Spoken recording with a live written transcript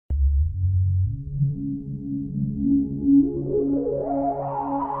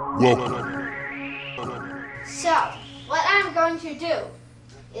Welcome. So, what I'm going to do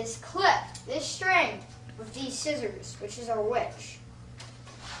is clip this string with these scissors, which is our witch.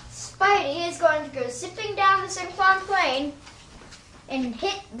 Spidey is going to go zipping down this inclined plane and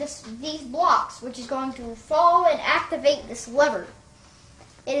hit these blocks, which is going to fall and activate this lever.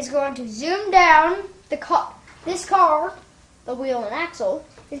 It is going to zoom down this car, the wheel and axle,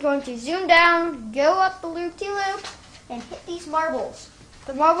 is going to zoom down, go up the loop-de-loop, and hit these marbles.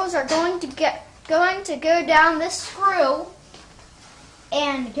 The marbles are going to go down this screw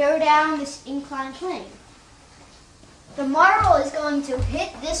and go down this inclined plane. The marble is going to hit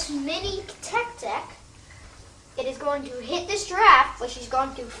this mini tech deck. It is going to hit this giraffe, which is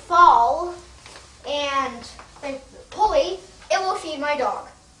going to fall, and the pulley, it will feed my dog.